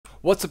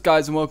What's up,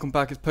 guys, and welcome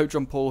back. It's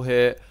PopeJohnPaul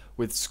here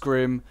with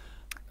Scrim.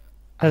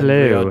 And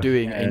Hello. we are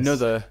doing Yes.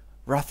 another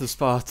Wrath of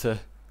Sparta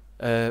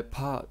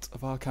part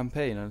of our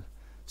campaign. And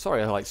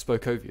sorry I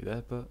spoke over you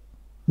there, but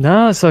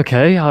No, it's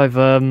okay. I've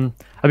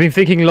been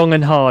thinking long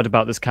and hard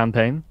about this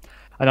campaign,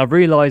 and I've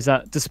realised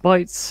that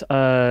despite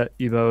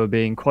Euboea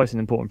being quite an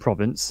important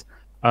province,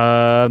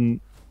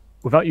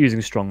 without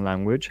using strong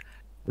language,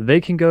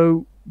 they can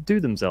go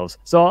do themselves.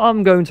 So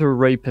I'm going to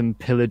rape and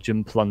pillage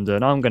and plunder,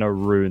 and I'm going to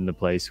ruin the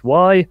place.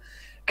 Why?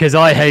 Because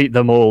I hate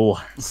them all.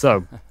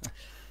 So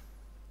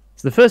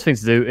the first thing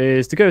to do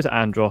is to go to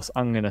Andros.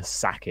 I'm going to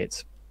sack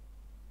it,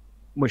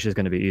 which is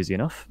going to be easy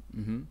enough.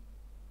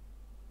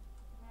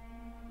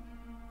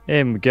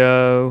 In we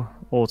go.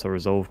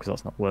 Auto-resolve, because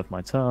that's not worth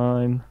my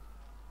time.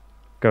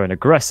 Going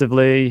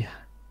aggressively.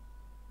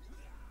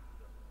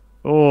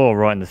 Oh,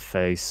 right in the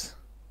face.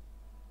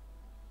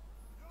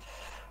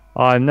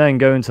 I'm then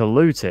going to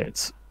loot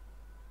it.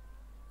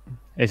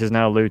 It is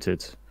now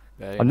looted.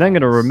 I'm then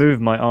going to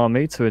remove my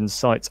army to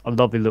incite a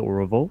lovely little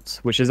revolt,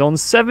 which is on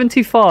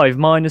 75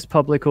 minus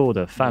public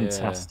order.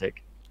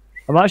 Fantastic.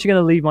 Yeah. I'm actually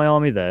going to leave my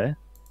army there,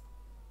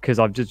 because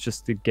I've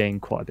just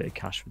gained quite a bit of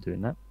cash for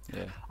doing that.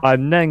 Yeah.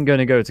 I'm then going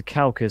to go to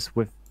Chalcis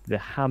with the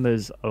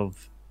hammers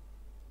of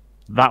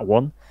that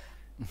one.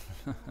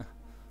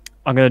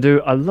 I'm going to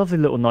do a lovely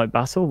little night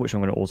battle, which I'm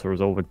going to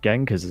auto-resolve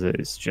again, because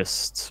it's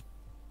just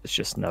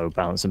no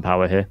balance and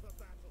power here.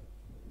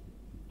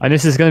 And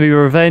this is going to be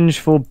revenge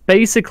for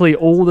basically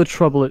all the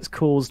trouble it's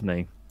caused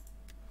me.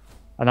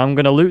 And I'm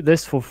going to loot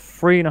this for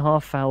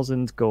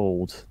 3,500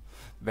 gold.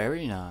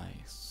 Very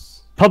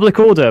nice. Public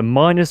order,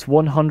 minus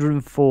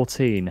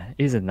 114.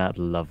 Isn't that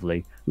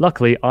lovely?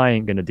 Luckily, I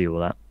ain't going to deal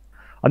with that.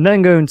 I'm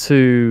then going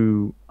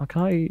to...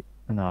 Okay.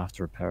 No, I have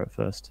to repair it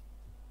first.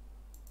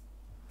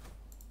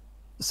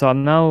 So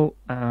I'm now...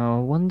 I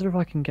wonder if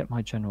I can get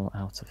my general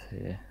out of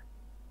here.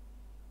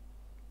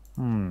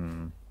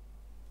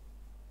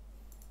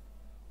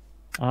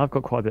 I've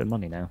got quite a bit of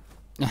money now.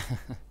 I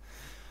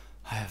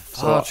have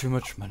far too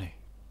much money.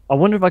 I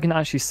wonder if I can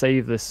actually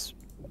save this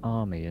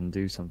army and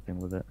do something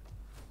with it.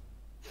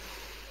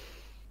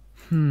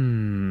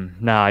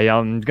 Nah, yeah,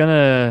 I'm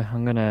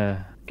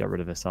gonna get rid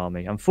of this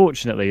army.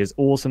 Unfortunately, as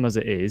awesome as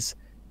it is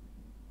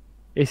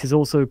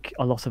also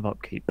a lot of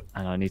upkeep,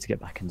 and I need to get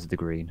back into the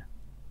green.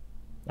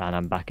 And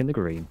I'm back in the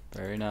green.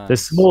 Very nice.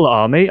 This smaller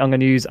army I'm going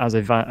to use as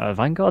a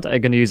vanguard.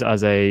 I'm going to use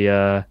as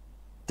a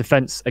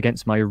defense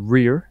against my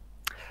rear,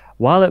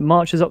 while it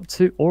marches up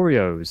to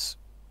Oreos.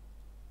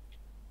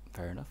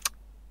 Fair enough.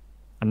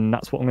 And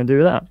that's what I'm going to do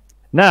with that.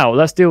 Now,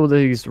 let's deal with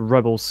these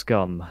rebel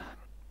scum.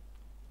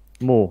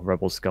 More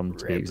rebel scum,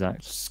 to be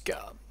exact.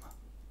 Scum.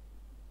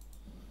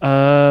 Do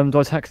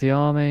I attack the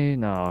army?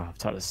 No, I'll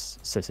attack this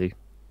city.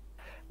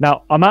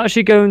 Now, I'm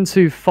actually going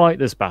to fight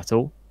this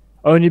battle,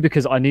 only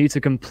because I need to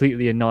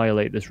completely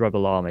annihilate this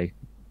rebel army.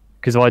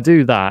 Because if I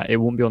do that, it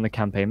won't be on the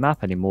campaign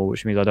map anymore,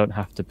 which means I don't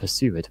have to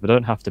pursue it. If I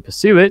don't have to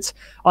pursue it,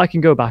 I can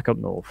go back up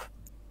north.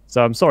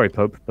 So I'm sorry,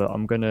 Pope, but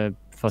I'm going to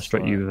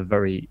frustrate you with a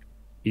very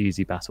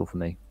easy battle for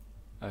me.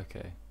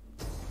 Okay.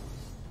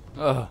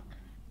 Ugh.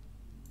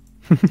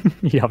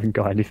 You haven't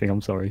got anything,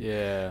 I'm sorry.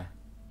 Yeah.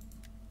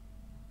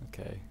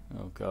 Okay.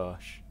 Oh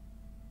gosh.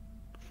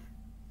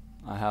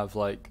 I have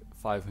like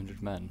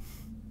 500 men.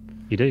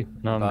 You do.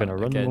 Now I'm going to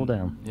run them all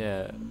down.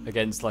 Yeah,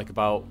 against like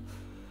about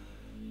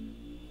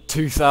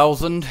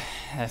 2,000.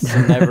 That's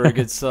never a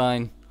good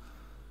sign.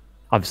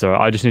 I'm sorry,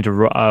 I just need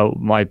to...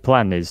 my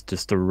plan is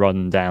just to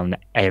run down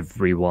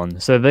everyone.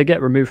 So if they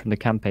get removed from the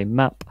campaign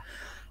map,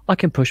 I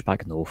can push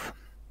back north.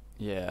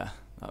 Yeah,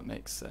 that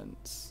makes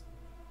sense.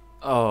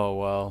 Oh,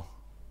 well.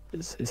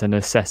 It's a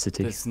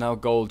necessity. There's now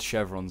gold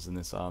chevrons in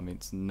this army.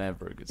 It's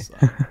never a good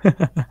sign.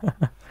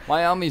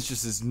 My army's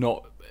just as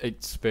not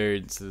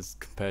experienced as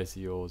compared to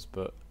yours,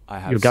 but I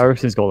have... Your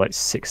garrison's got like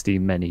 60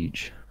 men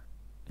each.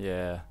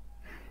 Yeah.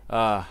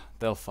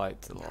 They'll fight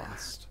to the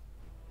last.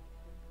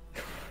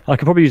 I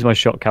could probably use my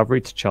shock cavalry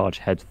to charge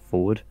head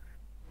forward.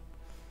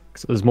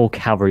 Because there's more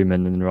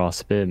cavalrymen than there are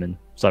spearmen.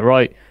 So,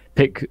 right,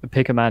 pick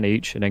a man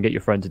each and then get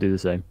your friend to do the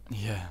same.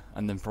 Yeah,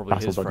 and then probably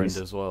his friend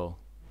as well.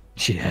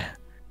 Yeah.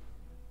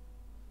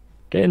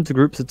 Get into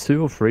groups of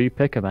 2 or 3,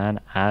 pick a man,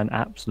 and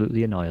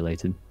absolutely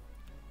annihilate him.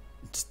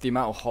 Just the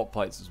amount of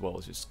hoplites as well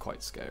is just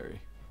quite scary.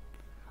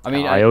 I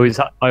mean, I always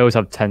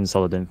have 10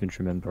 solid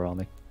infantrymen per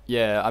army.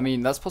 Yeah, I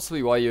mean that's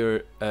possibly why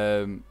your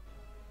armies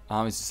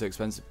are so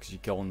expensive, because you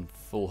go on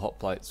full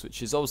hoplites,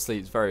 which is obviously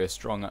it's very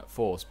strong at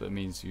force, but it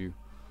means you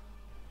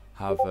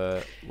have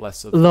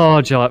less of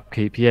large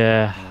upkeep.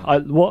 Yeah,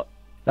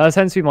 that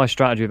tends to be my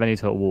strategy with any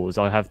Total Wars.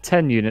 I have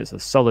 10 units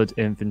of solid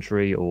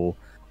infantry or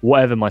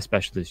whatever my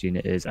specialist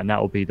unit is, and that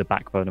will be the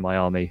backbone of my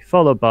army,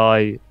 followed by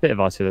a bit of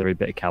artillery, a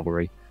bit of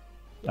cavalry,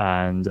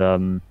 and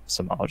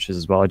some archers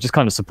as well, just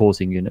kind of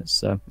supporting units.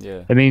 So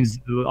yeah, it means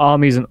the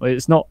army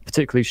it's not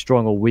particularly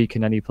strong or weak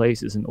in any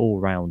place. It's an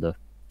all-rounder.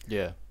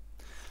 Yeah,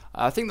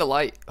 I think the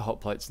light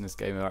hoplites in this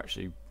game are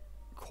actually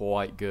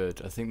quite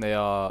good. I think they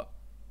are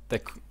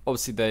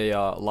obviously they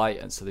are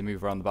light, and so they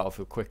move around the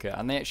battlefield quicker,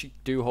 and they actually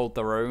do hold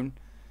their own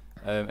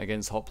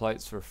against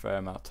hoplites for a fair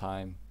amount of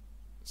time.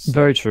 So,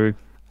 Very true.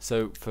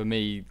 So for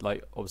me,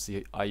 like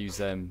obviously I use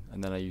them,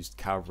 and then I used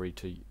cavalry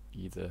to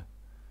either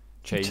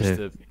change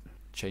the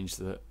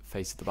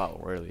face of the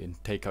battle really, and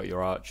take out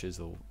your archers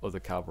or other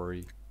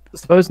cavalry. I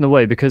suppose in a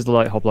way, because the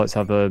light hoplites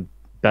have a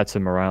better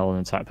morale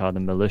and attack power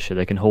than militia,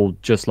 they can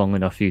hold just long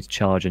enough for you to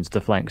charge into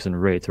the flanks and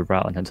rear to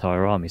rout an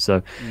entire army.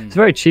 So it's a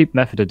very cheap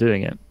method of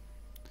doing it.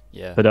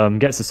 Yeah. But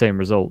gets the same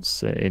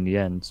results in the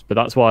end. But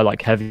that's why I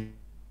like heavy.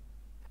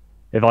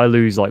 If I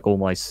lose like all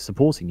my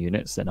supporting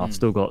units, then I've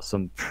still got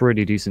some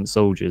pretty decent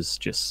soldiers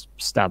just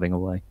stabbing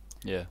away.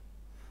 Yeah.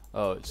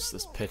 Oh, it's just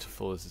as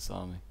pitiful as this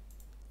army.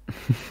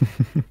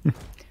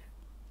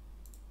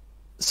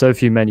 So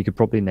few men, you could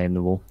probably name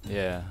them all.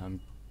 Yeah,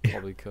 I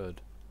probably could.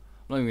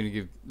 I'm not even gonna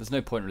give. There's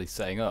no point really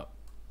setting up.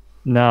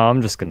 No,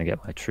 I'm just gonna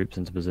get my troops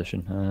into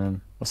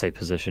position. I'll say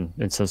position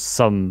into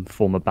some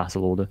form of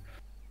battle order.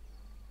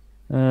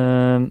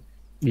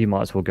 You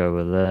might as well go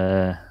over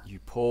there. You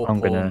poor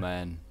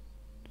men.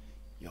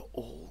 You're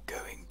all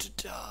going to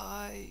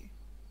die.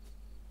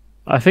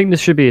 I think this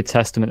should be a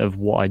testament of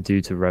what I do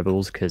to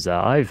rebels, because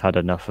I've had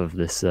enough of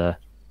this.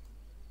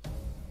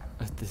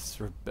 This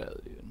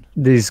rebellion.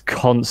 These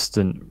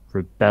constant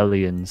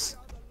rebellions.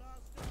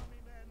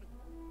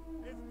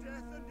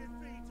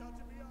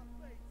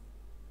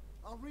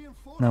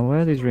 Now, where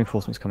are these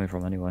reinforcements coming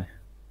from anyway?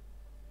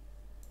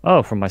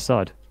 Oh, from my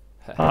side.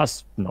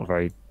 That's not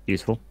very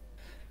useful.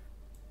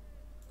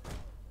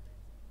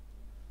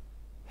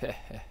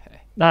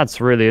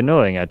 That's really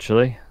annoying,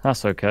 actually.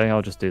 That's okay,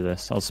 I'll just do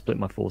this. I'll split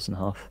my force in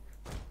half.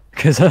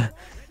 Because I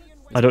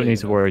don't need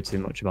to worry too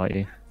much about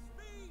you.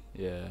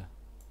 Yeah.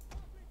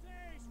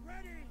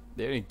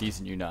 The only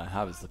decent unit I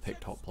have is the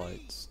picked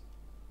hoplites.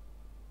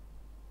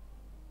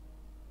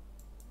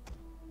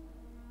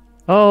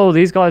 Oh,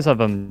 these guys have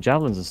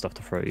javelins and stuff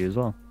to throw at you as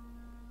well.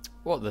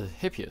 What, the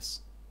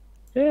Hippias?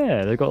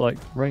 Yeah, they've got like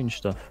range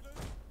stuff.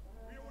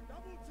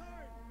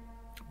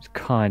 It's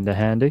kinda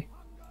handy.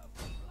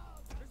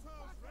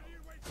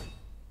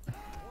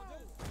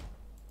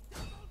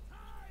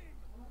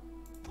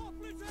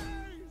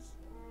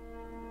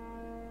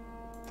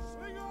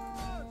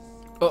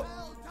 Oh.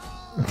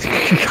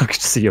 I could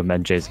see your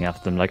men chasing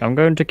after them like, I'm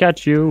going to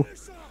catch you.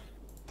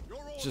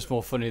 It's just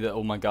more funny that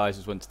all my guys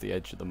just went to the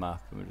edge of the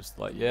map and were just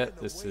like, yeah,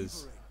 this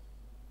is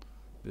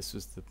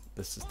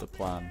the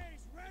plan.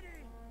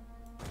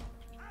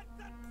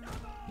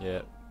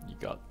 Yeah, you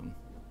got them.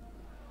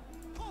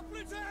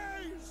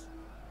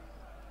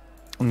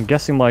 I'm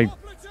guessing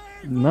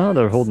no,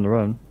 they're holding their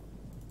own.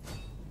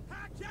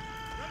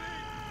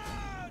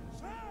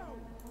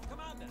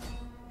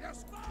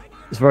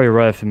 It's very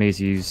rare for me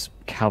to use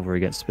cavalry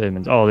against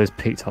spearmen. Oh, there's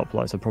picked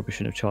hoplites. I probably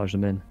shouldn't have charged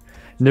them in.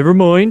 Never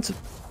mind.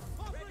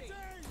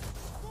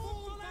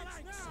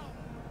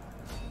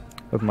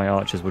 Hope my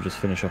archers will just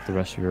finish off the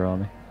rest of your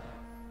army.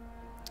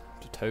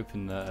 Just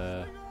hoping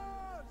that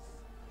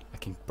I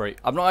can break.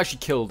 I've not actually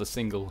killed a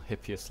single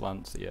Hippias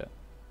Lancer yet.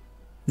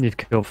 You've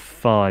killed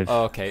 5.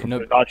 Oh, okay,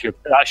 no.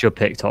 That's your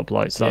picked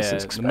hoplites. That's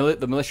yeah,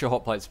 the militia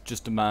hoplites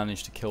just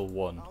managed to kill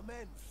 1.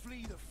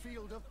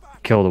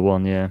 Kill the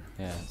 1, yeah.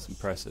 Yeah, it's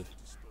impressive.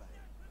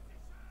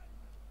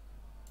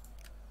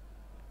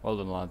 Well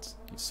done, lads.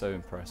 It's so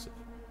impressive.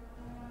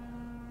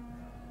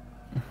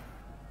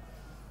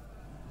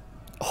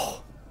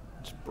 Oh,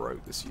 just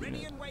broke this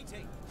unit.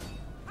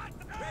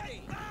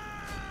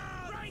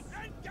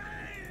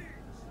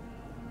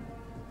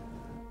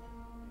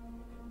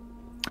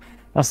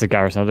 That's the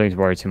garrison. I don't need to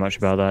worry too much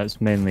about that. It's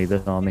mainly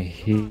this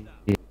army.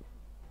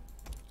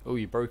 Oh,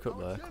 you broke up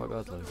there quite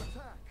badly.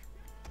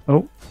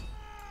 Oh.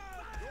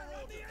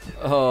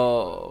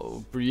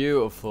 Oh,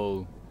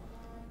 beautiful.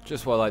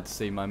 Just what I like to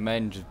see, my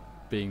men just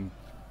being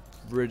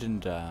ridden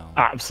down.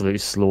 Absolutely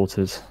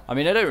slaughtered. I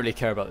mean, I don't really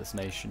care about this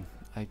nation.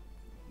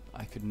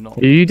 I could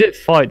not. You did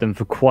fight them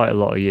for quite a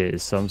lot of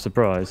years, so I'm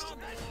surprised.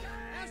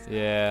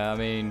 Yeah, I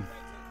mean,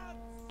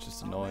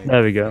 just annoying.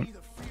 There we go.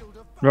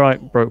 Right,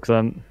 broke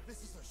them.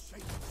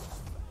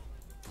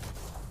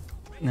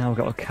 Now we've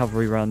got a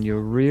cavalry around your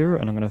rear,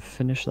 and I'm going to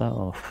finish that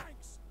off.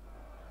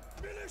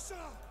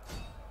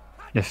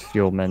 If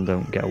your men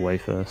don't get away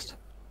first.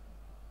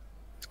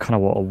 It's kind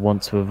of what I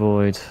want to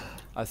avoid.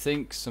 I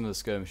think some of the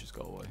skirmishers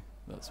got away.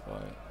 That's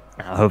why.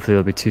 Hopefully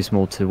they'll be too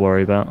small to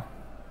worry about.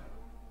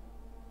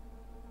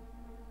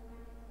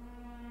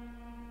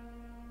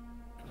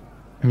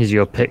 These are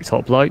your picked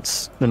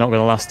hoplites. They're not going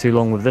to last too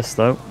long with this,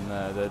 though.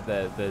 No, they're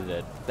dead.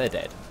 They're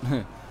dead.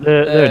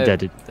 they're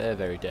deaded. They're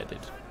very deaded.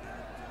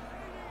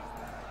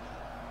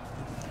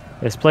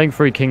 It's playing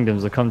Three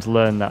Kingdoms. I've come to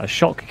learn that a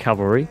shock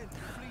cavalry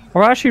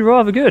are actually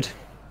rather good.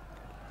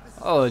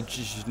 Oh,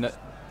 just,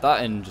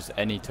 that and just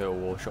any Total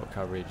War shock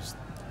cavalry, just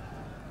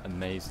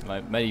amazing.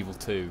 Like Medieval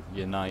 2,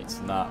 your knights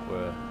and that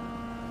were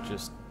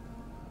just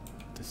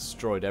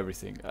destroyed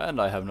everything,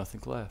 and I have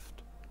nothing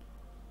left.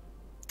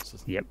 So,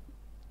 yep.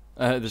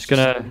 There's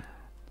just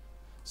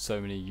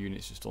so many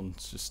units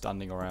just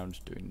standing around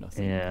doing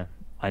nothing. Yeah.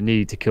 I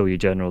need to kill your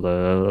general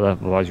though,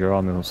 otherwise your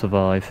army will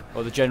survive.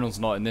 Well, the general's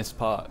not in this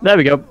part. There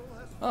we go.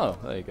 Oh,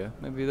 there you go.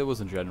 Maybe there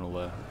was a general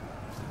there.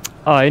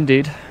 Ah,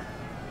 indeed.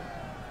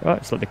 Right,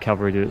 let's let the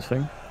cavalry do its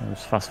thing.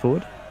 Let's fast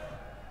forward.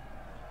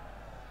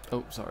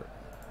 Oh, sorry.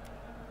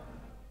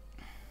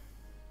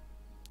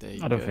 There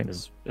you I don't go. think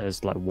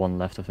there's like one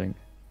left, I think.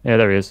 Yeah,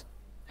 there he is.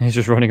 He's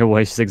just running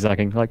away,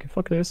 zigzagging, like,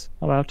 fuck this,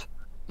 I'm out.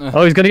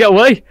 Oh, he's gonna get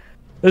away!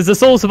 There's the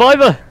sole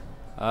survivor!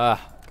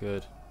 Ah,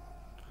 good.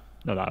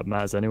 No, that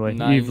matters anyway.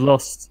 You've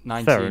lost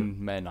 19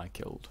 Theron. men I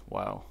killed.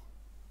 Wow.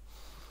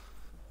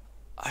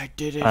 I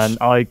did it. And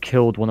I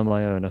killed one of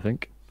my own, I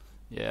think.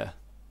 Yeah.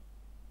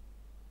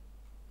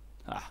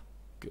 Ah,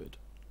 good.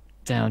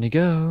 Down he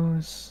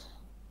goes.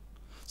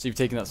 So you've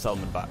taken that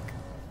settlement back.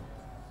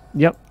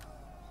 Yep.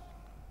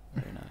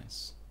 Very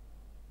nice.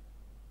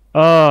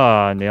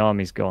 Ah, and the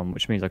army's gone,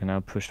 which means I can now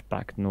push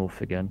back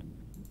north again.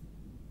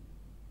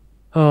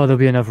 Oh, there'll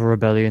be another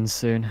rebellion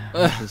soon,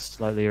 which is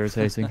slightly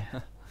irritating.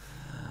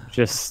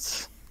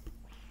 Just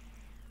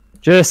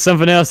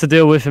something else to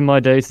deal with in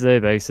my day-to-day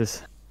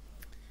basis.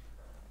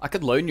 I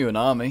could loan you an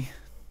army.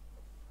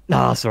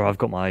 Nah, sorry, I've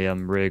got my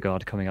rear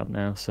guard coming up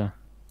now, so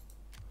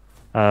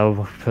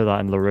I'll put that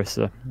in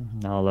Larissa.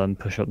 And I'll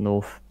push up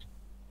north.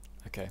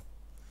 Okay.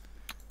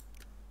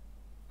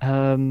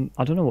 I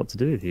don't know what to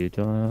do with you.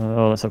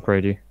 Oh, let's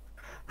upgrade you.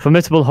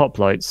 Formidable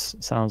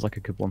hoplites sounds like a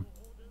good one.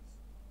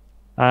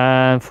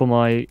 And for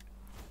my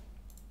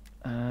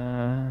what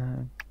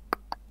am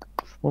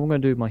I going to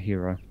do with my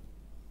hero?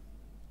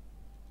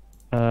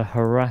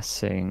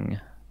 Harassing.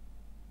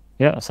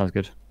 Yeah, that sounds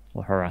good.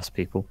 Or harass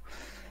people.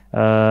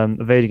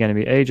 Evading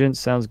enemy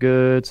agents sounds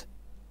good.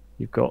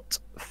 You've got.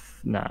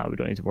 Nah, we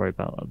don't need to worry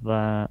about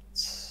that.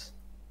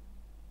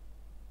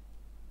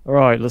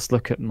 Alright, let's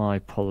look at my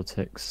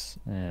politics.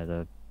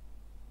 Yeah,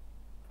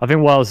 I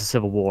think while it's a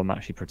civil war, I'm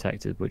actually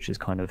protected, which is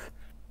kind of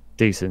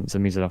decent. So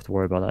it means I don't have to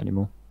worry about that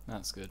anymore.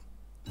 That's good.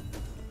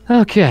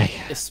 Okay.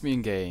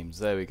 Isthmian Games.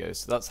 There we go.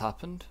 So that's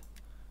happened.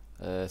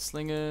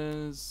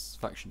 Slingers.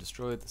 Faction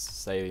destroyed. The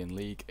Thessalian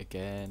League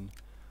again.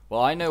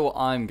 Well, I know what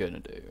I'm going to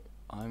do.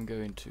 I'm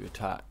going to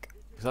attack.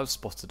 Because I've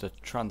spotted a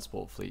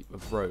transport fleet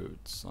of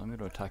roads. So I'm going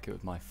to attack it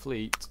with my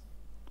fleet.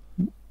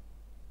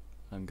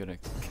 I'm going to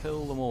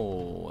kill them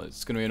all.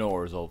 It's going to be an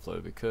ore resolve though,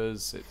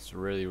 because it's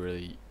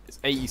really... It's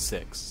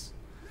 86.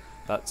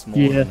 That's more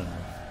than enough.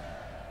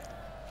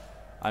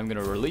 I'm going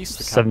to release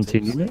the captives.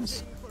 17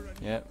 units?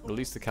 Yeah,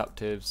 release the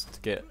captives to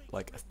get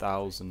like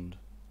 1,000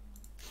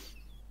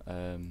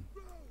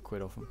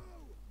 quid off them.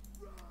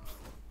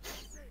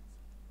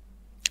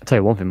 I'll tell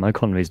you one thing, my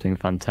economy is doing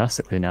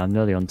fantastically now. I'm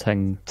nearly on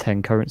 10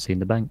 currency in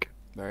the bank.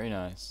 Very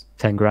nice.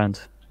 10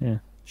 grand, yeah.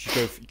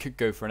 You could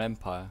go for an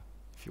empire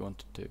if you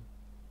wanted to.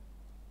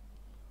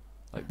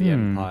 Like the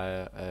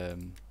empire.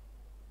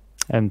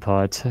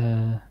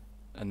 Empire.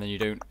 And then you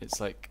don't. It's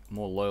like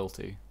more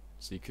loyalty,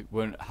 so you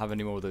won't have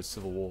any more of those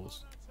civil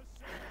wars.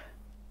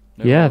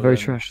 No yeah, more very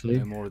than, true actually.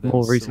 No more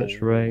more research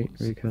civil rate.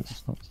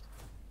 wars.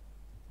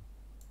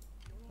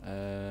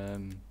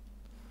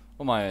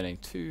 What am I earning?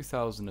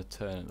 2,000 a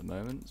turn at the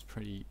moment. It's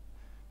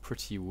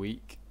pretty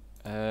weak.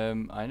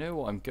 I know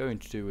what I'm going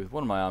to do with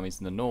one of my armies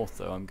in the north,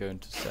 though. I'm going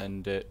to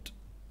send it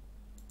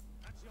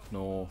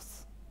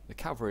north. The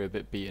cavalry are a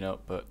bit beaten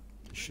up, but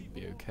it should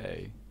be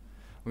okay.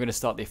 I'm going to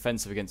start the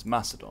offensive against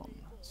Macedon.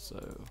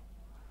 So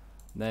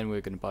then we're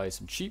going to buy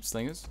some cheap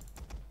slingers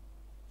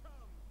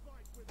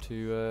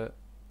to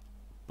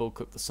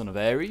bulk up the son of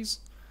Ares,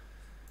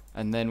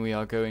 and then we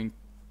are going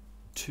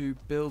to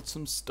build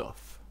some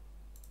stuff.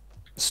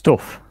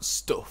 Stuff.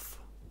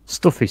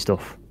 Stuffy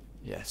stuff.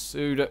 Yes,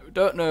 so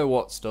don't know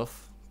what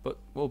stuff, but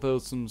we'll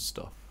build some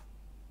stuff.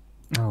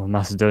 Oh,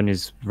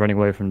 Macedonia's running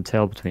away from the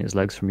tail between its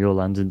legs from your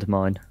lands into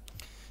mine.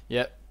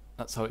 Yep,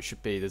 that's how it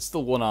should be. There's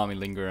still one army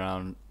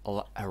lingering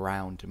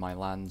around in my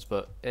lands,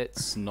 but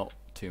it's not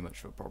too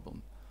much of a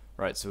problem.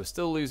 Right, so we're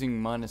still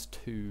losing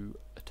 -2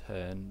 a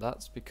turn.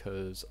 That's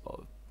because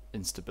of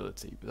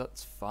instability, but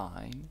that's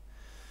fine.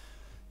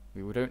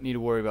 We don't need to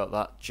worry about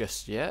that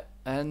just yet.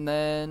 And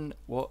then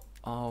what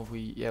are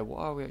we? Yeah, what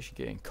are we actually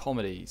getting?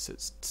 Comedy, so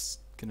it's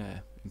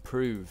gonna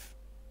improve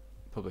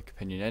public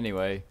opinion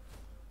anyway.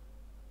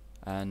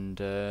 And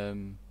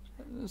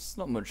there's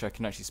not much I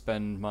can actually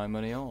spend my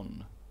money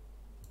on.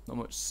 Not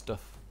much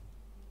stuff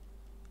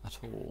at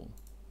all.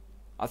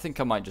 I think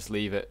I might just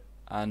leave it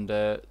and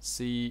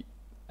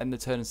end the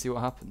turn and see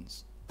what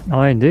happens.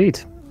 Oh, indeed.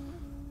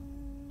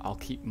 I'll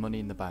keep money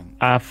in the bank.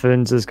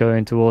 Athens is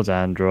going towards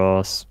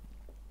Andros.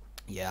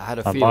 Yeah, I had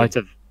a I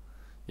feeling.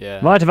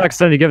 might have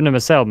accidentally given them a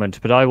settlement,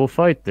 but I will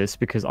fight this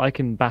because I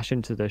can bash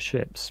into their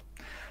ships.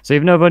 So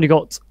even though I've only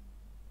got,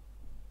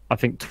 I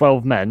think,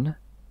 12 men,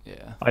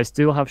 yeah, I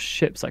still have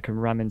ships that can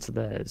ram into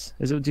theirs.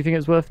 Do you think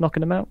it's worth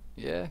knocking them out?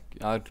 Yeah,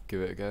 I'd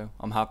give it a go.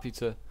 I'm happy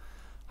to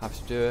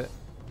do it.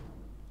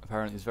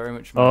 Apparently, it's very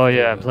much. Oh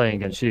yeah, I'm playing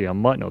against you. I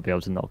might not be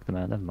able to knock them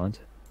out. Never mind.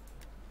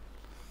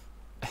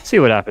 See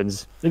what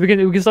happens. We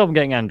can start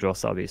getting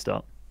Andros. That'll be a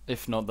start.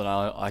 If not, then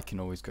I can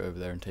always go over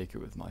there and take it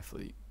with my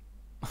fleet.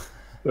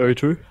 Very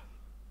true.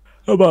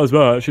 I might as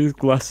well actually.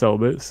 Glass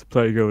helmets,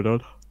 play going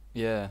on.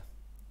 Yeah.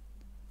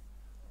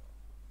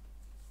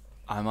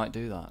 I might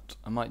do that.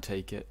 I might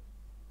take it.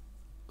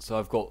 So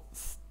I've got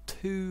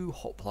 2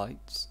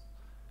 hoplites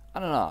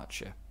and an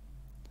archer.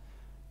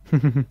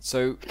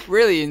 So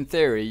really, in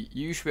theory,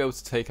 you should be able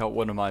to take out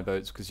one of my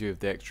boats because you have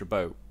the extra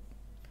boat.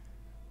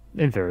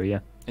 In theory, yeah.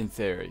 In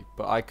theory,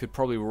 but I could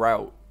probably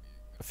route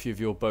a few of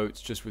your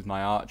boats just with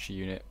my archer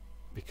unit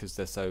because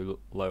they're so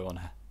low on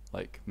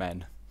like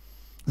men.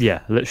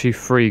 Yeah, literally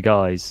 3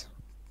 guys.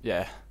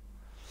 Yeah.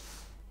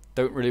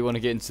 Don't really want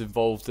to get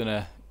involved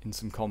in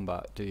some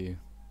combat, do you?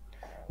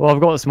 Well, I've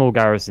got a small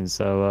garrison,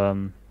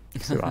 so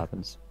see what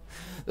happens.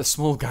 The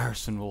small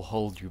garrison will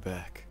hold you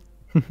back.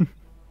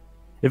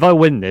 If I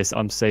win this,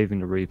 I'm saving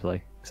the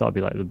replay. Because that'll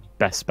be like the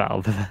best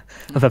battle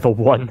I've ever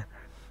won.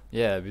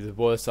 Yeah, it'd be the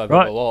worst I've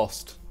ever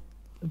lost.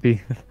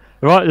 Right,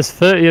 there's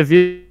 30 of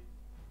you.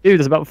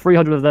 There's about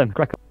 300 of them.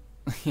 Crack on.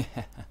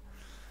 Yeah.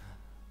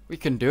 We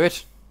can do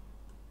it.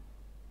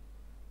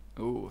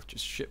 Ooh,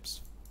 just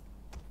ships.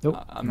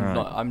 Nope.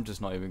 I'm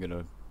just not even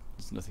gonna.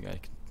 There's nothing I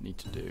need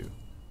to do.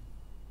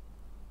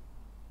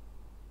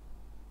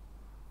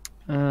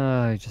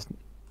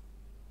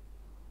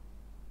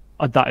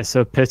 That is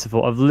so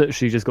pitiful. I've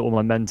literally just got all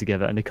my men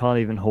together and they can't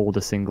even hold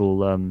a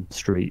single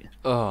street.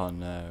 Oh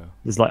no.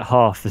 There's like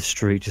half the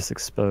street just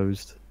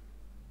exposed.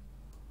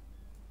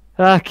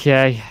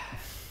 Okay.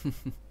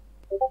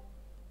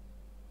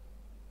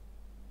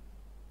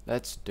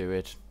 Let's do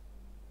it.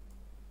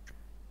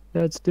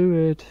 Let's do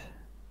it.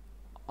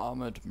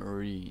 Armored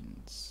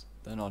Marines.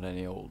 They're not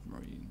any old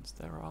Marines.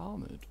 They're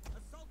armored.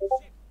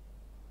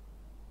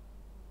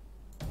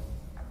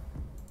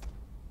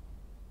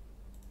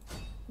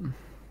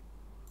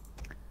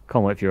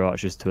 Can't wait for your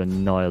archers to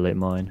annihilate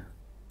mine.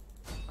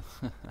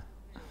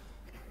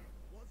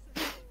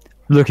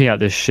 Looking at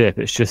this ship,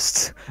 it's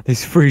just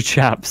these 3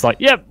 chaps like,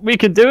 yep, we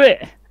can do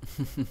it.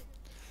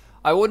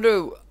 I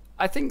wonder.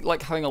 I think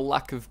like having a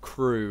lack of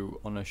crew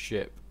on a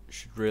ship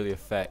should really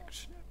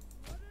affect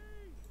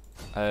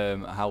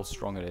how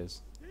strong it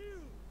is.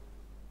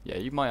 Yeah,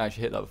 you might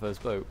actually hit that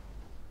first boat.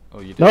 Oh,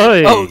 you did.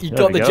 Hey, oh, you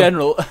got the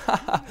general.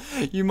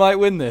 You might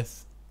win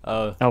this.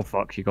 Oh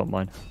fuck, you got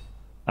mine.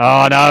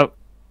 Oh no.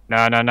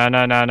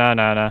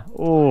 No.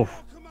 Oh.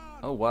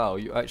 Oh wow,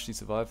 you actually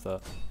survived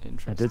that.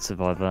 Interesting. I did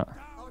survive that.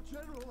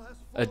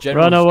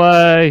 Run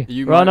away!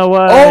 Run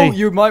away! Oh,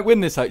 you might win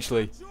this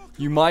actually.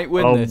 You might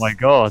win this. Oh my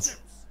god.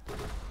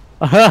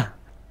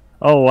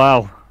 Oh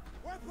wow.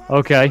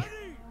 Okay.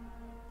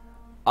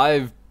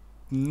 I've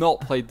not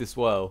played this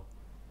well.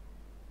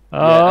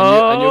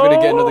 Yeah, and you're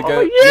gonna get another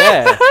go.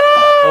 Yeah.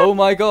 Oh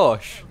my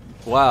gosh.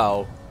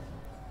 Wow.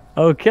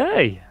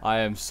 Okay. I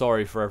am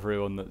sorry for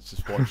everyone that's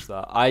just watched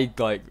that. I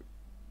like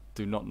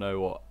do not know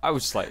what. I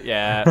was just like,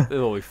 yeah,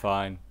 it'll be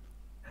fine.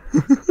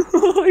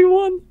 I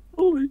won.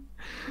 Holy.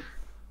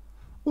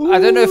 I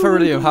don't know if I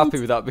really am happy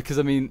with that because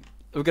I mean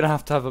we're gonna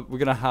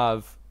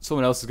have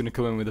someone else is gonna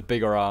come in with a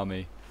bigger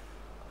army.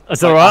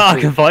 That's like, alright, I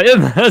can fight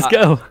him. Let's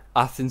go.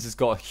 Athens has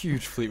got a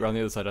huge fleet around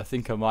the other side. I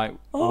think I might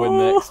win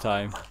next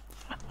time.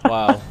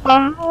 Wow.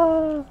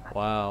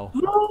 Wow.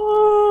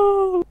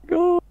 Oh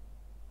god.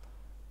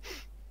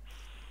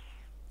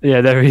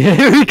 Yeah, there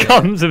he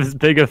comes with his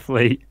bigger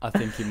fleet. I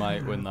think he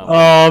might win that Oh, one.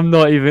 I'm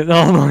not even.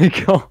 Oh my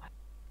god.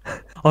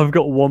 I've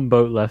got 1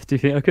 boat left. Do you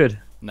think I could?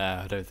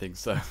 No, I don't think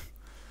so.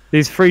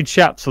 These 3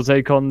 chaps will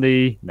take on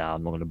the. Nah,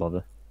 I'm not gonna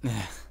bother.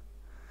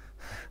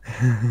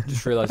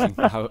 Just realising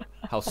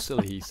how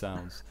silly he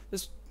sounds.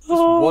 This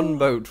 1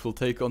 boat will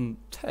take on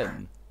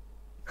 10.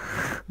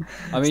 I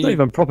mean, it's not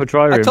even proper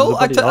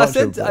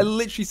trireme. I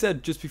literally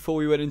said just before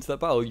we went into that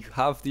battle, you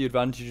have the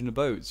advantage in the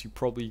boats. You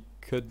probably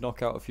could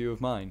knock out a few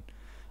of mine.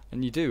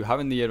 And you do.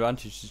 Having the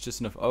advantage is just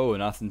enough. Oh,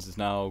 and Athens has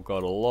now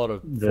got a lot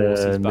of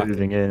forces back. They're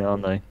moving in,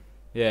 aren't they?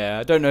 Yeah,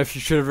 I don't know if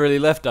you should have really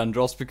left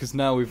Andros because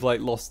now we've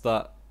like lost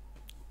the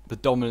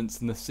dominance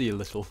in the sea a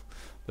little.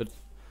 But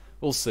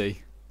we'll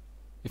see.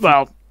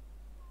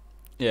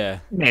 Yeah.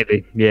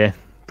 Maybe. Yeah,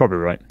 probably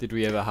right. Did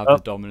we ever have the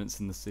dominance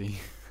in the sea?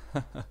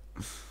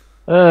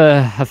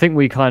 I think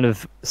we kind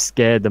of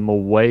scared them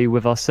away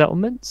with our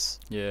settlements.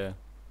 Yeah.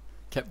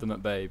 Kept them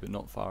at bay, but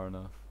not far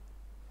enough.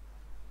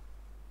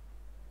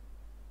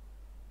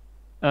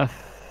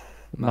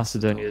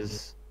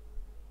 Macedonia's.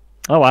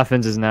 Oh,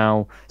 Athens is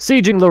now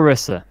sieging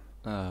Larissa.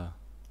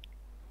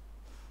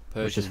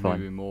 Persia's fine.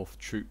 moving more for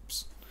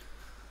troops.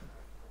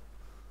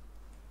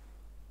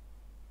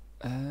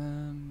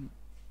 I'm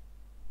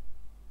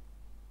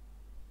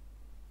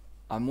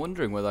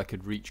wondering whether I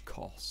could reach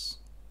Kos.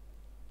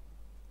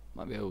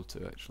 Might be able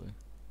to actually.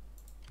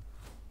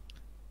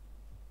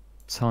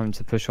 Time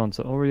to push on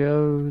to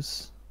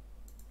Oreos.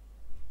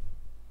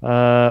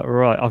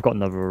 Right, I've got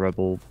another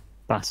rebel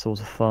battle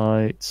to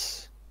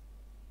fight.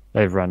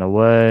 They've ran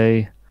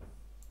away.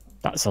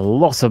 That's a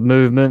lot of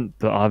movement,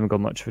 but I haven't got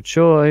much of a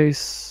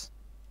choice.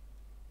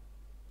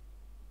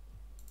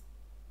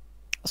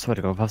 I swear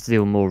to God, if I have to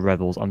deal with more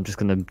rebels, I'm just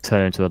going to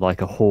turn into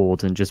like a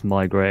horde and just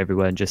migrate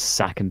everywhere and just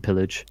sack and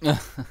pillage.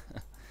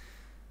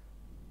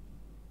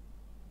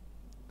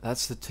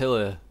 That's the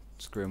tiller,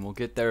 Scrim. We'll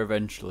get there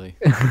eventually.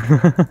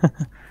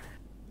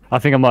 I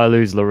think I might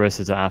lose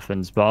Larissa to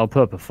Athens, but I'll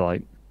put up a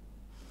fight.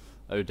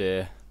 Oh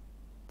dear.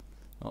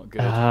 Not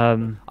good.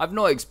 I've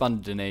not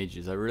expanded in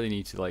ages. I really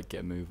need to like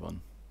get a move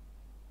on.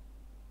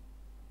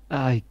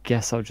 I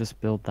guess I'll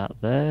just build that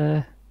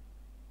there.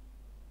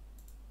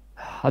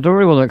 I don't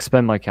really want to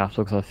expend my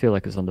capital because I feel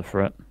like it's under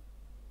threat.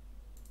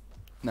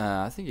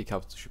 Nah, I think your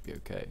capital should be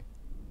okay.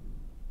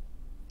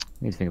 I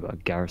need to think about a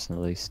garrison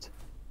at least.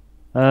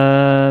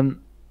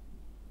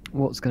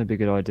 What's going to be a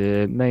good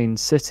idea? Main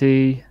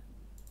city.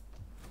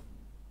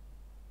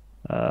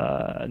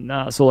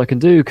 Nah, that's all I can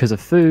do because of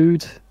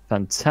food.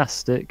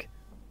 Fantastic.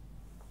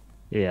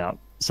 Yeah,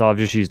 so I've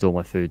just used all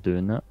my food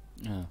doing that.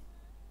 Yeah.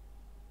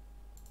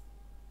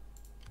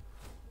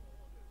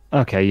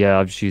 Okay, yeah,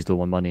 I've just used all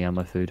my money and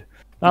my food.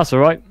 That's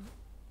alright.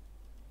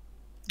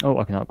 Oh,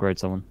 I can upgrade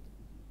someone.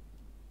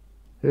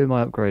 Who am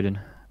I upgrading?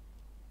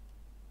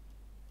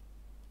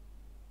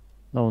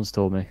 No one's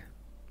told me.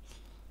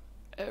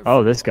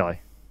 Oh, this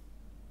guy.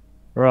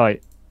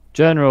 Right.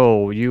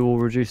 General, you will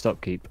reduce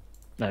upkeep.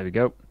 There we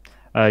go.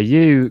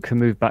 You can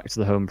move back to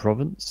the home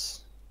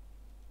province.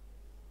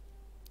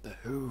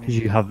 Because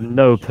you have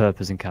no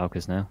purpose in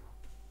Caucasus now.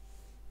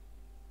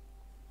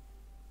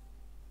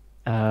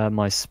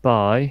 My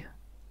spy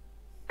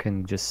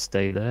can just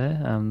stay there.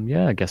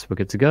 Yeah, I guess we're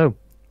good to go.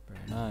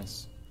 Very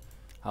nice.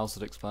 House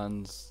that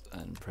expands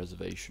and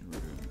preservation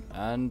room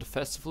and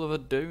Festival of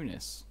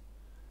Adonis.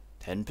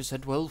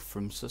 10% wealth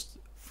from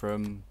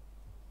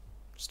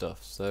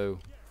stuff. So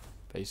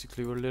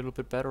basically, we're a little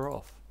bit better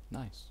off.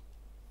 Nice.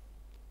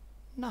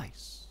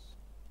 Nice.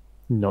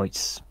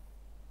 Nice.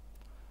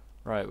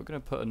 Right, we're gonna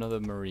put another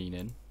marine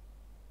in.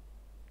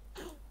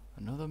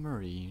 Another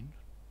marine.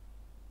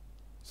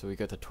 So we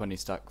get a 20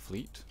 stack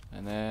fleet,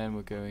 and then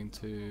we're going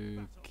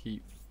to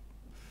keep.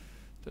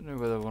 Don't know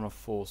whether I want to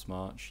force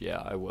march.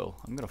 Yeah, I will.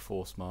 I'm gonna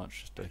force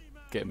march just to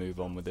get a move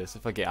on with this.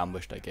 If I get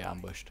ambushed, I get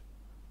ambushed.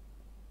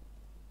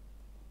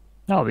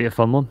 That'll be a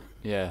fun one.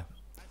 Yeah.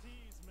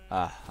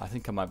 I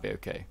think I might be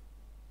okay.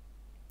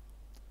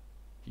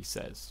 He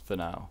says for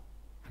now.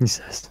 He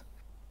says.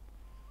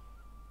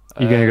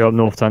 You're gonna go up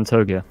North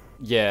Tantogia?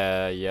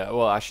 Yeah, yeah.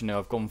 Well, actually, no.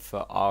 I've gone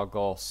for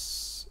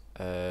Argos,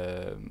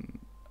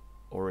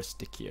 Oristicio,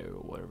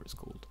 or whatever it's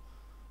called.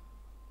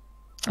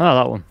 Oh,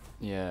 that one.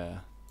 Yeah.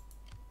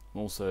 I'm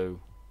also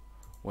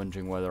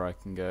wondering whether I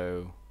can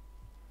go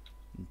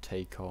and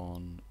take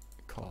on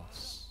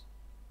Kos,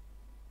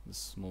 the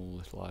small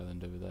little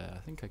island over there. I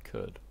think I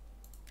could.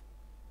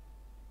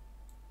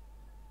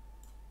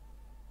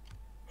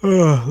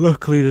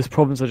 Luckily, this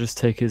province I just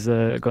take is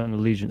got an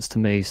allegiance to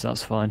me, so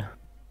that's fine.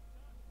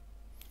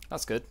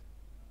 That's good.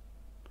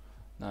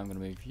 Now I'm going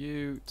to move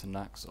you to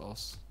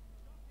Naxos.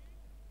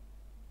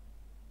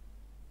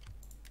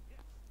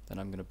 Then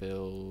I'm going to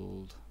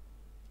build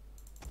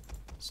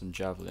some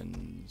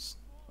javelins.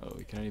 Oh,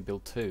 we can only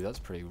build 2. That's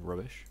pretty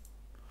rubbish.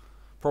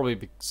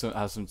 Probably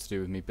has something to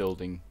do with me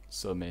building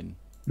some in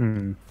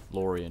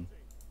Lorien.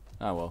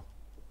 Ah well.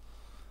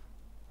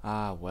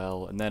 Ah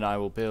well. And then I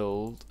will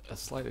build a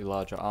slightly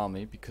larger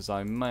army because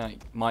I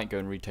might go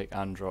and retake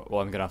Andros.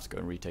 Well, I'm going to have to go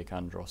and retake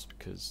Andros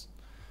because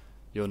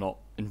you're not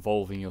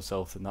involving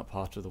yourself in that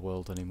part of the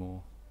world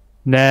anymore.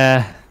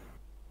 Nah.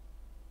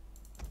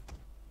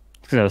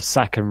 I'm gonna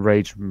sack and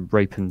rage,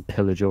 rape and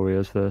pillage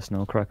Oreos first, and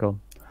I'll crack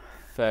on.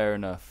 Fair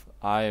enough.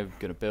 I'm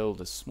gonna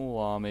build a small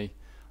army,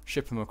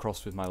 ship them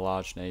across with my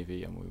large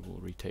navy, and we will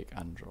retake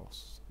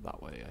Andros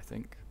that way, I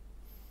think.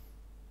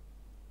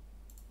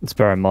 Let's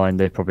bear in mind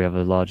they probably have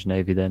a large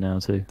navy there now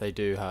too. They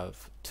do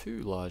have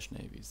 2 large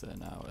navies there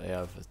now. They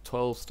have a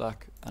 12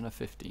 stack and a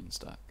 15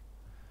 stack.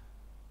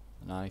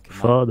 And I can.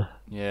 Fun.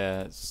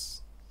 Yeah,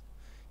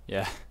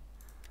 yeah.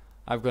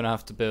 I'm gonna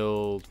have to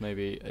build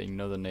maybe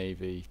another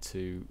navy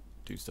to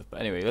do stuff.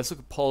 But anyway, let's look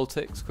at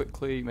politics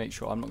quickly. Make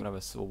sure I'm not gonna have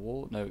a civil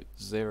war. No,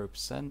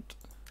 0%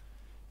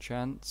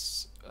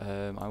 chance.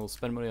 I will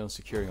spend money on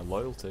securing a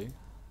loyalty.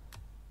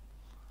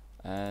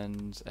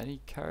 And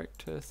any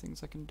character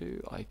things I can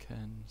do, I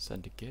can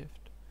send a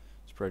gift,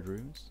 spread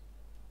rumors.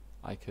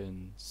 He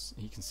can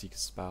seek a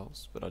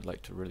spouse, but I'd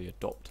like to really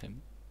adopt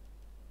him.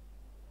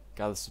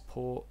 Gather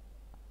support.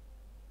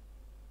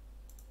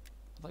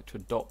 I'd like to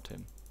adopt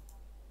him.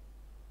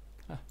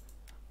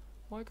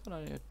 Why can't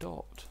I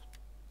adopt?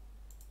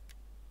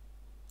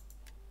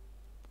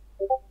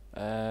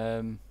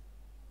 I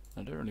don't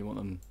really want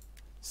them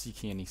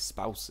seeking any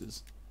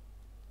spouses.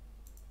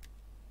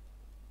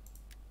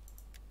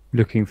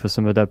 Looking for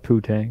some of that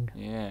putang.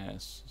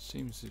 Yes,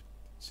 seems to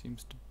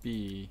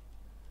be.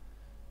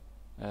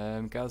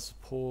 Gather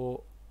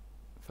support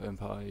for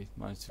Empire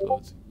 -2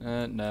 loads.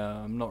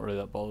 No, I'm not really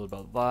that bothered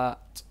about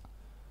that.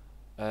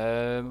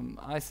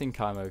 I think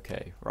I'm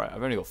okay. Right,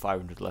 I've only got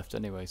 500 left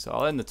anyway, so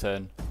I'll end the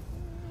turn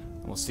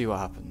and we'll see what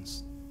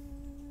happens.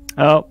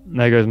 Oh,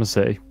 there goes my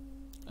city.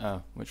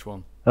 Oh, which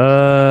one?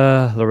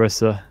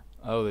 Larissa.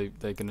 Oh,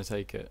 they're gonna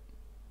take it.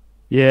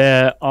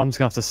 Yeah, I'm just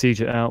gonna have to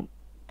siege it out.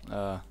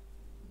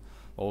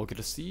 Well, we'll get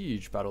a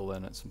siege battle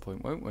then at some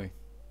point, won't we?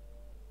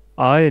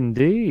 Aye,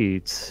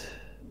 indeed.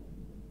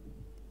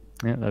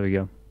 Yeah, there we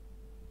go.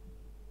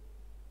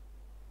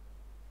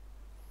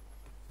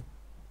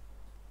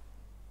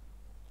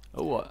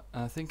 Oh, what?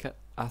 I think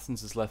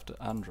Athens has left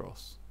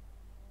Andros.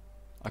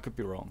 I could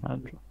be wrong.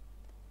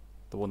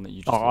 The one that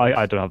you just. Oh,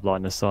 I don't have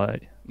line of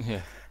sight.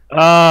 Yeah.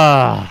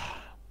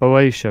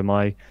 Boeotia,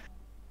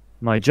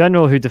 my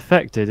general who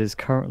defected is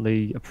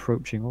currently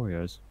approaching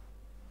Oreos.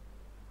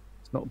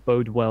 It's not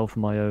bode well for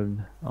my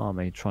own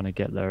army trying to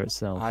get there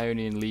itself.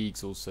 Ionian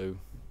League's also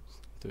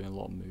doing a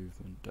lot of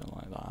movement. Don't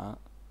like that.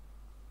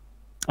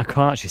 I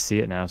can't actually see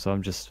it now, so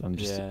I'm just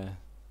Yeah.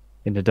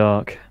 in the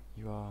dark.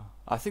 You are.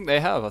 I think they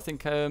have. I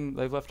think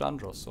they've left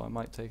Andros, so I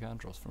might take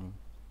Andros from them.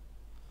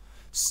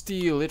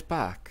 Steal it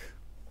back.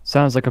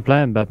 Sounds like a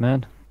plan,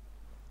 Batman.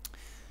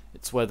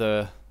 It's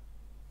whether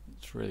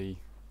it's really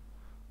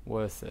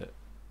worth it.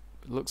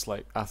 It looks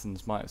like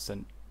Athens might have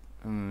sent.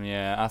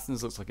 Yeah,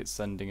 Athens looks like it's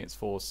sending its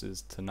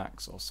forces to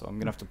Naxos, so I'm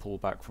gonna have to pull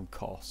back from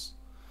Kos.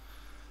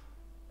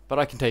 But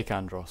I can take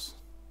Andros.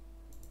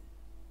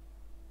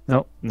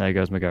 Oh, there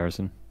goes my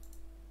garrison.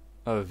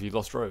 Oh, have you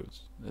lost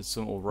Rhodes? There's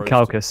some more Rhodes.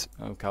 Chalcis.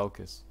 Oh,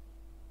 Chalcis.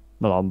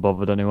 Well, I'm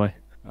bothered anyway.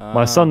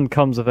 My son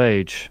comes of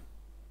age.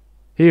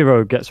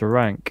 Hero gets a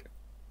rank.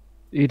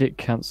 Edict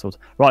cancelled.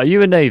 Right, are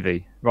you a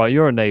navy? Right,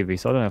 you're a navy,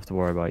 so I don't have to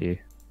worry about you.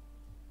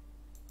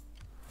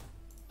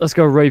 Let's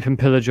go rape and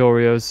pillage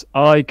Oreos.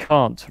 I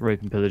can't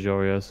rape and pillage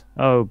Oreos.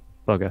 Oh,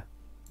 bugger.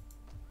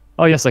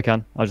 Oh, yes, I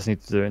can. I just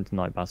need to do it into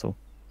night battle.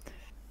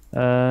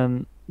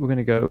 We're going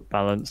to go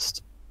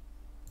balanced.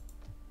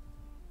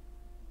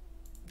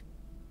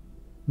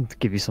 To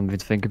give you something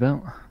to think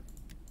about.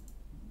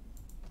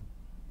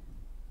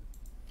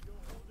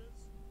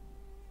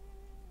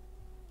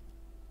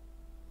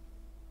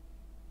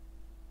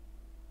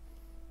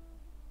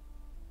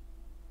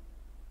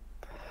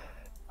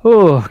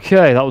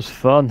 Okay, that was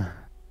fun.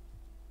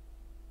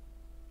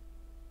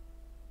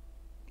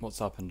 What's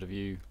happened? Have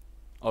you?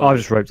 Oh, I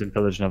just raped and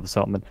pillaged another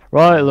settlement.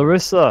 Right,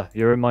 Larissa,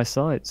 you're in my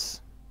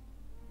sights.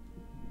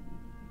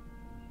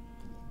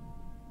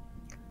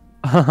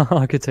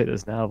 I could take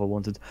this now if I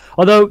wanted.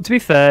 Although, to be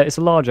fair, it's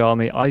a large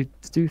army. I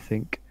do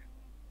think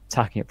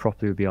attacking it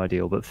properly would be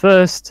ideal. But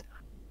first,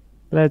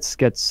 let's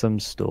get some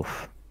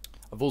stuff.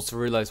 I've also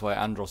realised why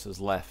Andros has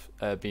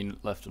been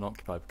left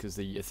unoccupied, because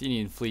the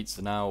Athenian fleets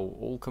are now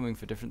all coming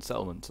for different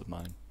settlements of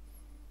mine.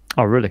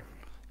 Oh, really?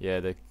 Yeah,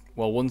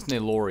 well, one's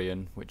near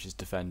Lorien, which is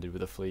defended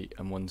with a fleet,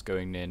 and one's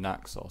going near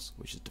Naxos,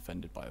 which is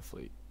defended by a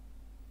fleet.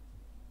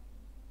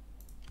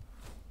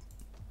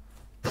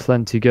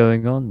 Plenty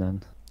going on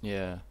then.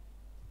 Yeah.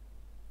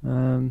 I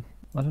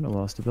don't know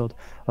what else to build.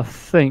 I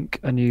think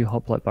a new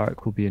hoplite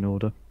barrack will be in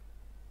order.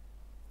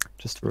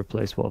 Just to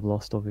replace what I've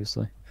lost,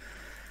 obviously.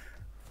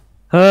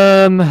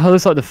 It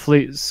looks like the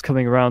fleet's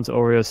coming around to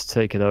Oreos to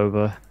take it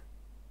over.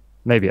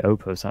 Maybe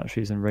Opos,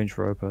 actually, is in range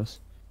for Opos.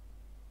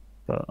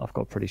 But I've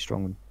got a pretty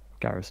strong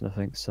garrison, I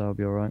think, so I'll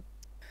be alright.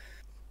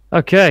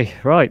 Okay,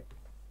 right.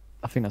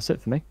 I think that's it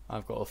for me.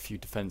 I've got a few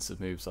defensive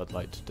moves I'd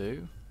like to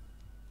do.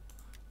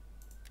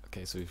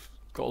 Okay, so we've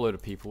got a load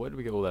of people. Where do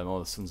we get all them? Oh,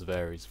 the Sons of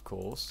Ares, of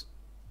course.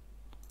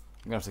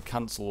 I'm going to have to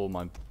cancel all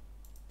my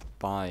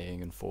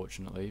buying,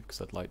 unfortunately,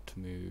 because I'd like to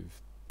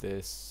move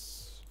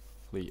this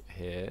fleet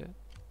here.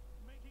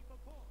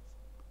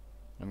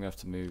 I'm going to have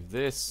to move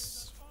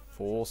this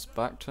force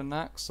back to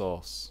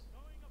Naxos.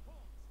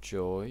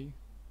 Joy.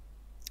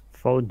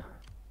 Fun.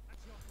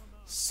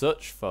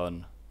 Such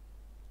fun.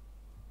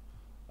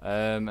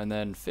 And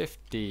then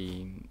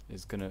 15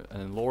 is gonna,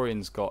 and then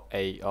Lorien's got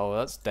 8. Oh,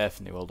 that's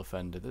definitely well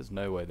defended. There's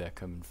no way they're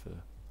coming for.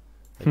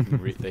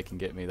 They can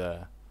get me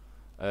there.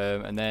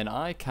 And then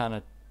I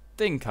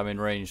think I'm in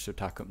range to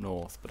attack up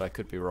north, but I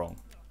could be wrong.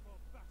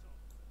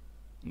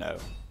 No,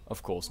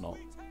 of course not.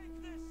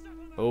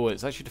 Oh,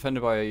 it's actually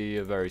defended by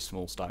a very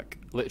small stack.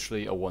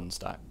 Literally a 1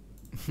 stack.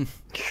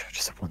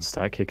 Just a 1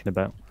 stack kicking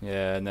about.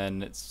 Yeah, and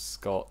then it's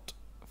got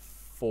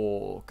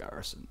 4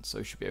 garrisons, so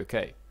it should be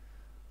okay.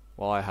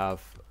 Well, I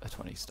have a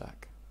 20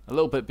 stack. A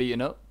little bit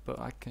beaten up, but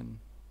I can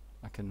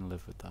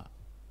live with that.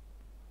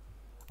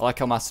 I like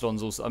how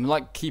Macedon's also. I'm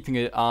like keeping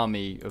an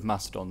army of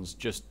Macedons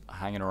just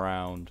hanging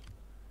around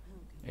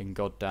in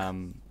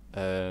goddamn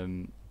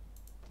Ambracia,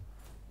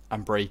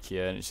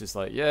 and it's just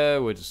like, yeah,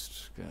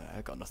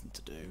 I got nothing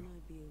to do.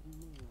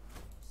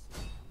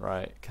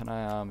 Right, can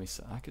I army?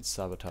 I could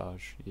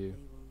sabotage you.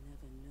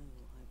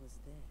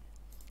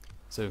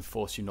 So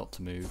force you not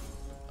to move.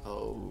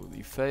 Oh,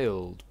 you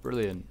failed.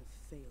 Brilliant.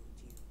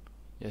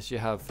 Yes, you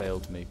have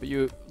failed me, but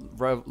you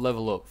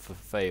level up for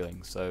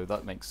failing, so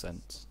that makes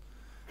sense.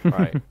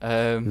 Right.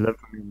 Learn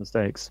from your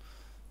mistakes.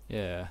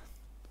 Yeah.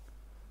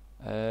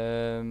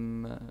 Yeah,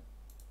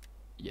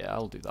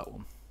 I'll do that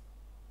one.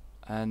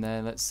 And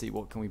then let's see,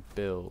 what can we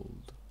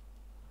build?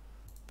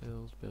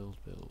 Build.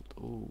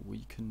 Oh, we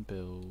can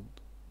build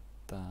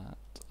that.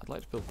 I'd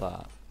like to build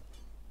that.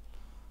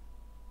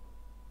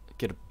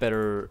 Get a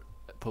better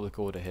public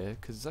order here,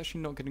 because it's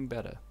actually not getting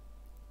better.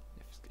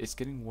 It's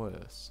getting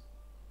worse.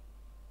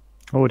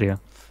 Oh dear.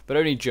 But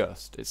only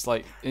just. It's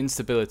like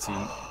instability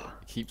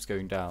keeps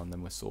going down,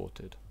 then we're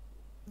sorted.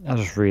 I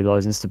just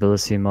realised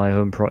instability in my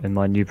in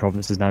my new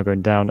province is now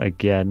going down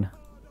again.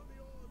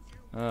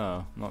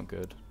 Oh, not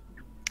good.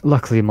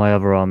 Luckily, my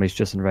other army's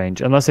just in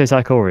range. Unless they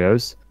attack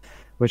Oreos,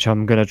 which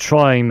I'm going to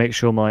try and make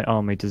sure my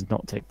army does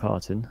not take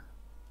part in.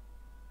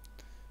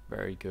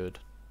 Very good.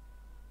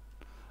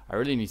 I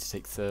really need to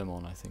take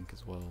Thermon, I think,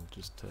 as well,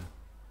 just to...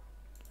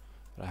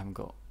 But I haven't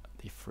got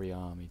the free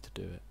army to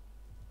do it.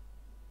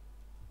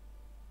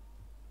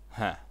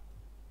 Huh.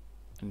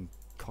 And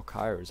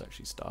Cockira is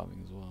actually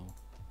starving as well.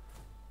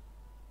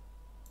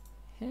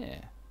 Yeah.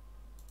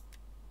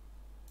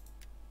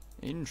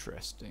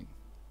 Interesting.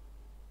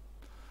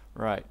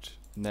 Right,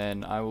 and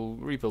then I will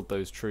rebuild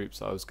those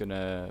troops. I was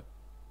gonna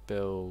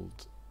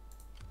build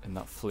in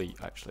that fleet,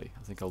 actually.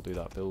 I think I'll do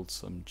that. Build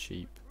some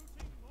cheap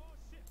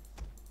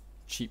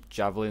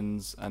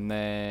javelins, and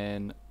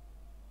then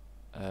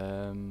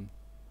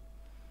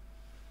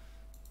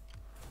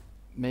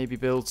maybe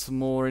build some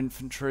more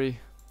infantry.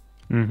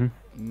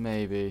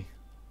 Maybe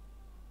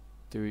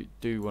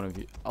do one of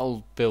you.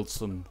 I'll build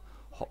some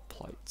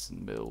hoplites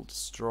and build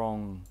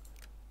strong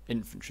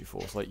infantry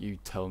force like you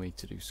tell me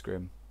to do,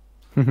 Scrim.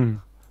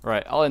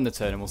 Right, I'll end the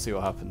turn and we'll see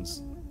what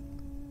happens.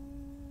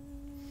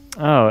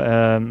 Oh,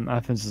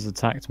 Athens has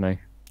attacked me.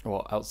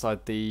 What,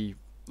 outside the...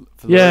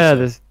 Yeah,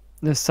 there's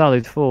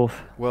sallied forth.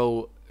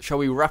 Well, shall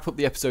we wrap up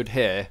the episode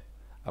here,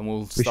 and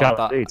we'll start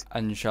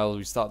shall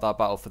we start that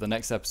battle for the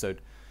next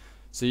episode?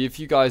 So if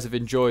you guys have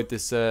enjoyed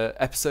this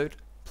episode,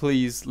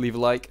 please leave a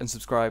like and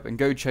subscribe, and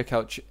go check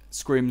out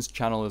Scrim's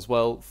channel as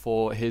well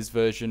for his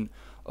version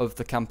of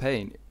the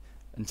campaign.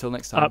 Until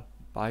next time,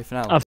 bye for now.